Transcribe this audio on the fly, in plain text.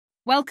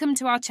Welcome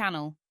to our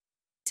channel.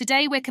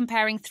 Today we're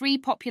comparing three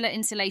popular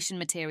insulation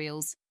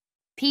materials,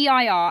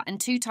 PIR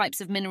and two types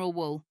of mineral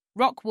wool,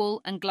 rock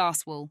wool and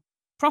glass wool.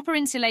 Proper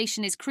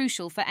insulation is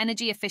crucial for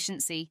energy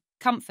efficiency,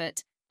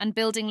 comfort, and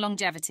building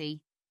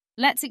longevity.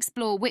 Let's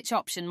explore which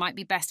option might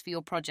be best for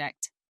your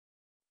project.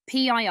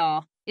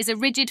 PIR is a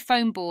rigid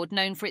foam board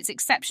known for its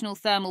exceptional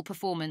thermal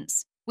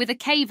performance. With a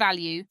K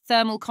value,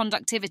 thermal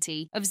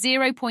conductivity, of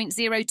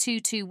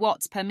 0.022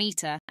 watts per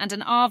meter and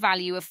an R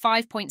value of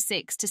 5.6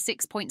 to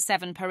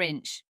 6.7 per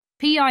inch.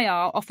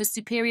 PIR offers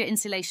superior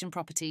insulation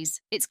properties.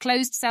 Its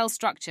closed cell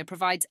structure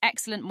provides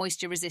excellent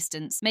moisture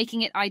resistance,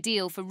 making it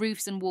ideal for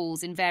roofs and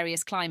walls in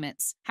various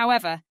climates.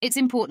 However, it's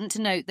important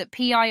to note that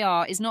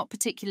PIR is not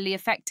particularly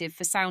effective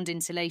for sound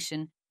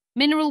insulation.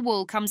 Mineral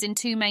wool comes in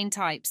two main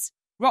types,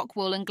 rock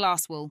wool and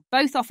glass wool.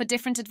 Both offer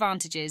different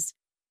advantages.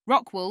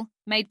 Rock wool,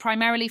 made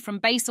primarily from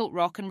basalt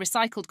rock and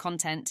recycled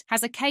content,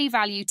 has a K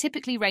value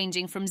typically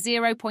ranging from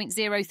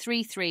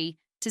 0.033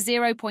 to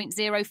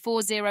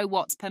 0.040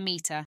 watts per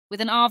meter, with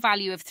an R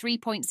value of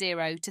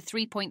 3.0 to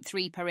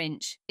 3.3 per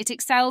inch. It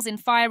excels in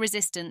fire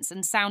resistance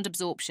and sound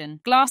absorption.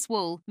 Glass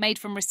wool, made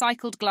from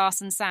recycled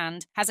glass and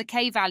sand, has a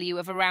K value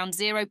of around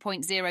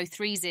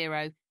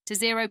 0.030 to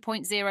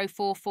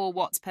 0.044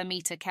 watts per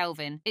meter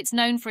Kelvin. It's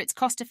known for its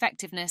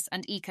cost-effectiveness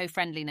and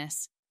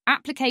eco-friendliness.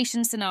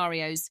 Application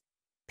scenarios.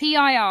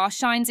 PIR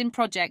shines in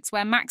projects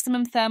where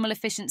maximum thermal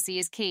efficiency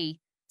is key,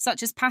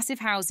 such as passive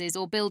houses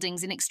or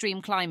buildings in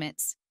extreme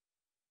climates.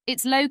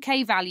 Its low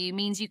K value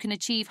means you can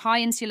achieve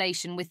high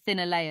insulation with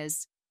thinner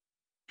layers.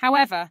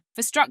 However,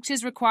 for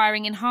structures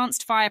requiring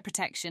enhanced fire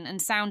protection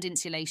and sound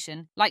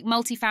insulation, like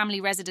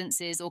multifamily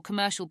residences or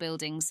commercial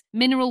buildings,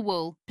 mineral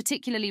wool,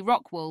 particularly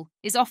rock wool,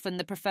 is often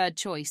the preferred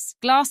choice.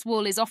 Glass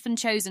wool is often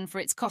chosen for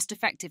its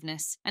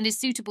cost-effectiveness and is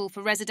suitable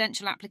for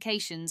residential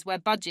applications where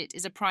budget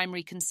is a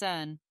primary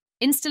concern.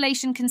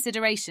 Installation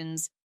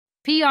considerations.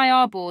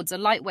 PIR boards are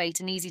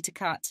lightweight and easy to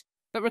cut,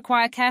 but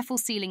require careful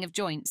sealing of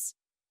joints.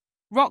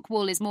 Rock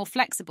wool is more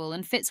flexible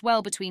and fits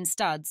well between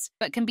studs,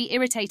 but can be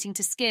irritating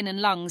to skin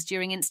and lungs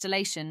during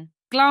installation.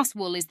 Glass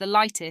wool is the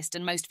lightest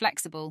and most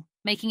flexible,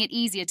 making it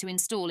easier to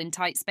install in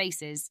tight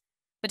spaces,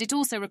 but it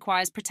also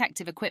requires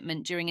protective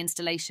equipment during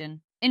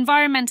installation.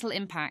 Environmental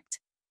impact.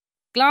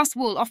 Glass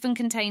wool often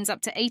contains up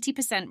to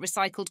 80%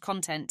 recycled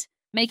content,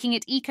 making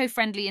it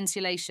eco-friendly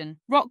insulation.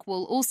 Rock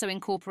wool also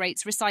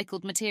incorporates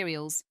recycled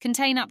materials,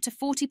 contain up to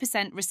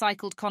 40%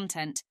 recycled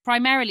content,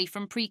 primarily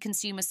from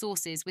pre-consumer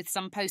sources with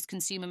some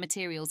post-consumer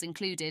materials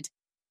included.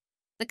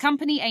 The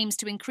company aims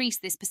to increase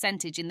this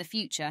percentage in the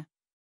future.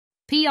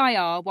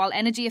 PIR, while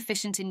energy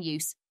efficient in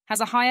use,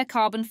 has a higher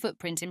carbon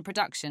footprint in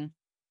production.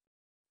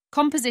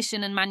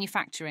 Composition and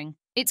manufacturing.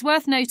 It's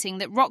worth noting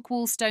that rock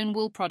wool stone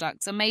wool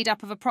products are made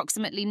up of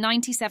approximately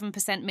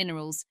 97%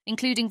 minerals,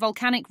 including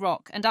volcanic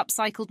rock and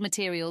upcycled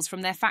materials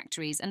from their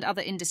factories and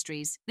other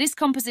industries. This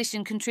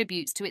composition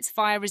contributes to its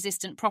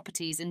fire-resistant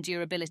properties and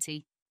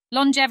durability.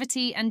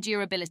 Longevity and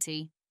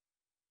durability.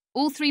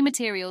 All three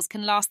materials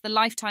can last the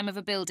lifetime of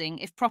a building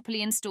if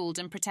properly installed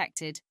and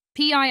protected.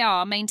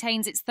 PIR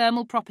maintains its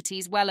thermal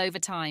properties well over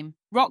time.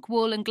 Rock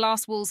wool and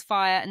glass wool's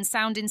fire and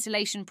sound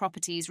insulation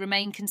properties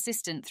remain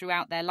consistent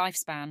throughout their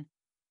lifespan,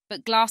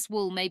 but glass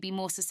wool may be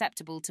more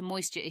susceptible to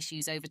moisture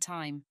issues over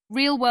time.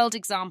 Real-world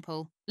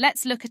example.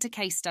 Let's look at a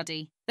case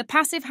study. The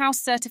Passive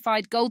House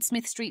certified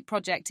Goldsmith Street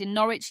project in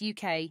Norwich,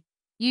 UK,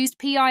 used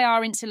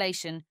PIR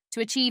insulation to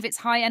achieve its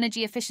high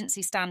energy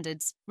efficiency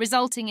standards,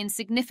 resulting in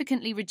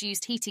significantly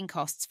reduced heating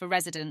costs for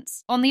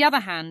residents. On the other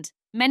hand,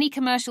 many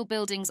commercial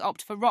buildings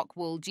opt for rock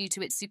wool due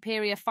to its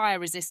superior fire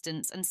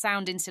resistance and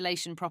sound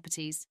insulation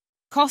properties.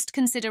 Cost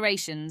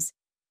considerations.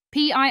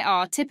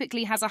 PIR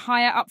typically has a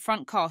higher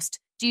upfront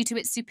cost due to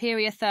its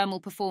superior thermal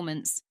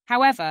performance.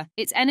 However,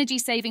 its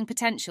energy-saving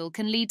potential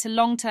can lead to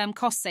long-term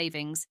cost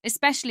savings,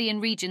 especially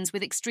in regions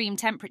with extreme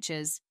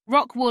temperatures.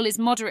 Rock wool is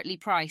moderately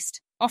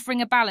priced,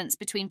 offering a balance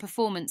between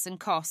performance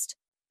and cost.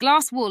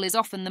 Glass wool is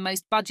often the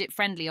most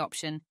budget-friendly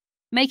option,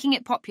 making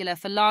it popular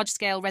for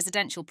large-scale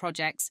residential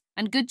projects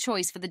and good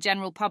choice for the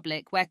general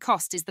public where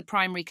cost is the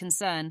primary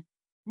concern.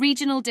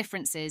 Regional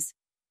differences.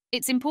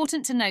 It's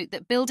important to note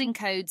that building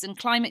codes and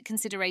climate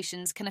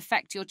considerations can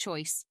affect your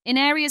choice. In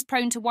areas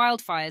prone to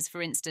wildfires,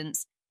 for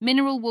instance,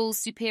 mineral wool's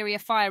superior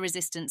fire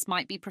resistance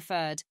might be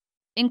preferred.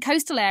 In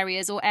coastal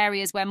areas or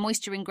areas where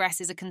moisture ingress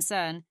is a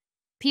concern,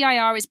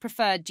 PIR is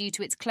preferred due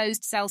to its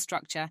closed cell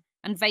structure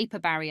and vapor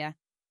barrier.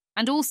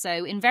 And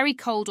also, in very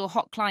cold or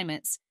hot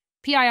climates,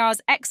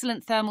 PIR's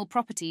excellent thermal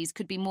properties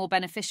could be more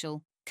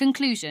beneficial.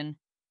 Conclusion.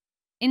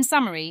 In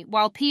summary,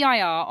 while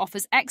PIR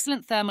offers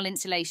excellent thermal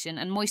insulation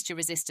and moisture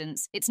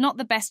resistance, it's not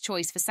the best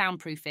choice for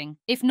soundproofing.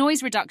 If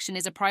noise reduction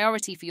is a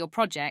priority for your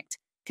project,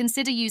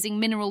 consider using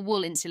mineral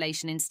wool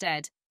insulation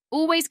instead.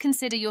 Always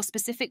consider your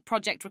specific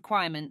project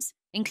requirements,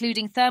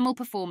 including thermal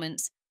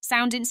performance,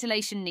 sound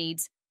insulation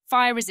needs,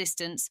 fire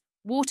resistance,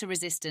 water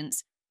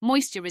resistance,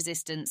 moisture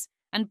resistance,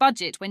 and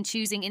budget when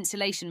choosing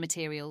insulation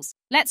materials.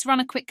 Let's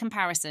run a quick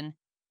comparison.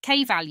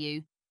 K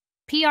value.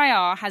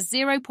 PIR has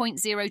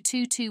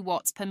 0.022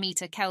 watts per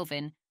meter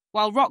Kelvin,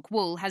 while rock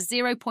wool has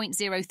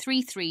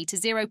 0.033 to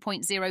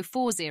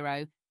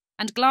 0.040,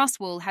 and glass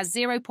wool has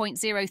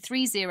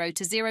 0.030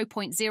 to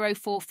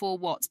 0.044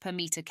 watts per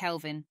meter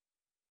Kelvin.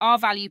 R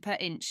value per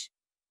inch.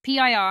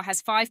 PIR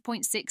has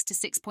 5.6 to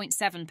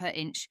 6.7 per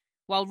inch,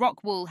 while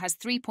rock wool has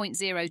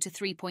 3.0 to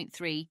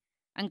 3.3,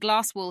 and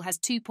glass wool has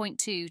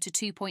 2.2 to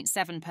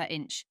 2.7 per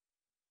inch.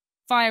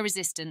 Fire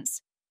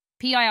resistance.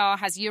 PIR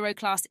has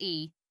Euroclass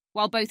E,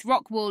 while both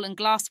rock wool and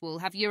glass wool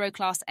have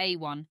Euroclass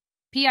A1.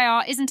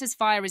 PIR isn't as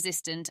fire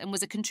resistant and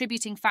was a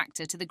contributing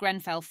factor to the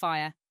Grenfell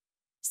fire.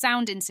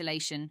 Sound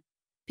insulation.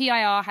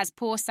 PIR has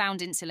poor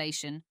sound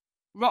insulation.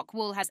 Rock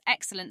wool has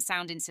excellent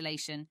sound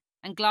insulation,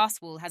 and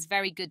glass wool has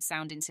very good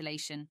sound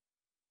insulation.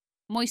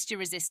 Moisture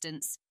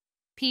resistance.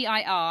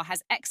 PIR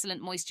has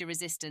excellent moisture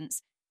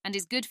resistance and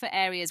is good for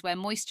areas where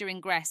moisture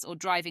ingress or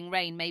driving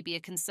rain may be a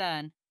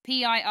concern.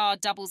 PIR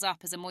doubles up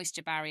as a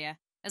moisture barrier,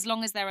 as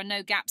long as there are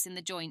no gaps in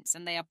the joints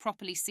and they are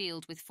properly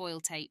sealed with foil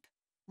tape.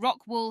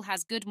 Rock wool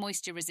has good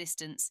moisture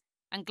resistance,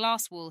 and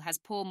glass wool has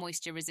poor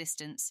moisture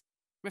resistance.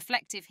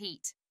 Reflective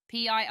heat.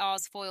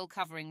 PIR's foil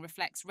covering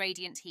reflects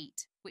radiant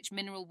heat, which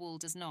mineral wool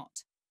does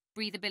not.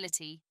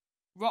 Breathability.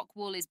 Rock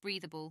wool is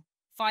breathable,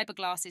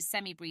 fiberglass is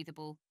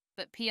semi-breathable,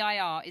 but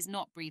PIR is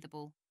not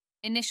breathable.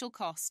 Initial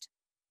cost.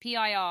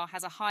 PIR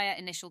has a higher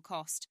initial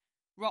cost,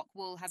 rock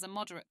wool has a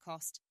moderate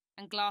cost,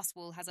 and glass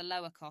wool has a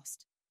lower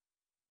cost.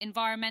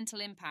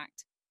 Environmental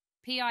impact.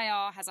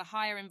 PIR has a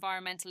higher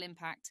environmental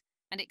impact,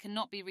 and it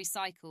cannot be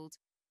recycled.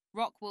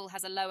 Rock wool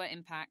has a lower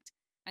impact,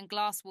 and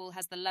glass wool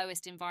has the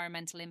lowest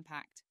environmental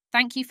impact.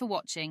 Thank you for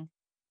watching.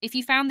 If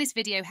you found this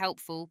video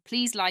helpful,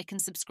 please like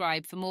and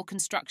subscribe for more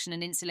construction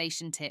and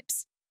insulation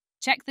tips.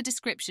 Check the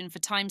description for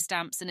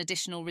timestamps and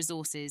additional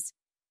resources.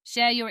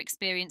 Share your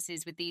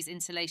experiences with these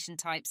insulation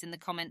types in the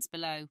comments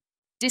below.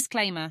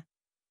 Disclaimer.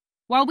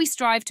 While we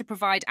strive to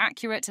provide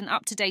accurate and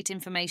up-to-date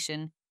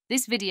information,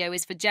 this video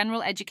is for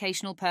general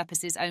educational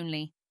purposes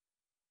only.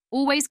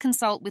 Always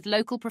consult with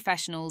local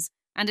professionals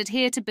and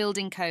adhere to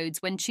building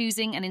codes when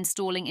choosing and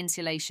installing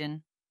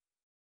insulation.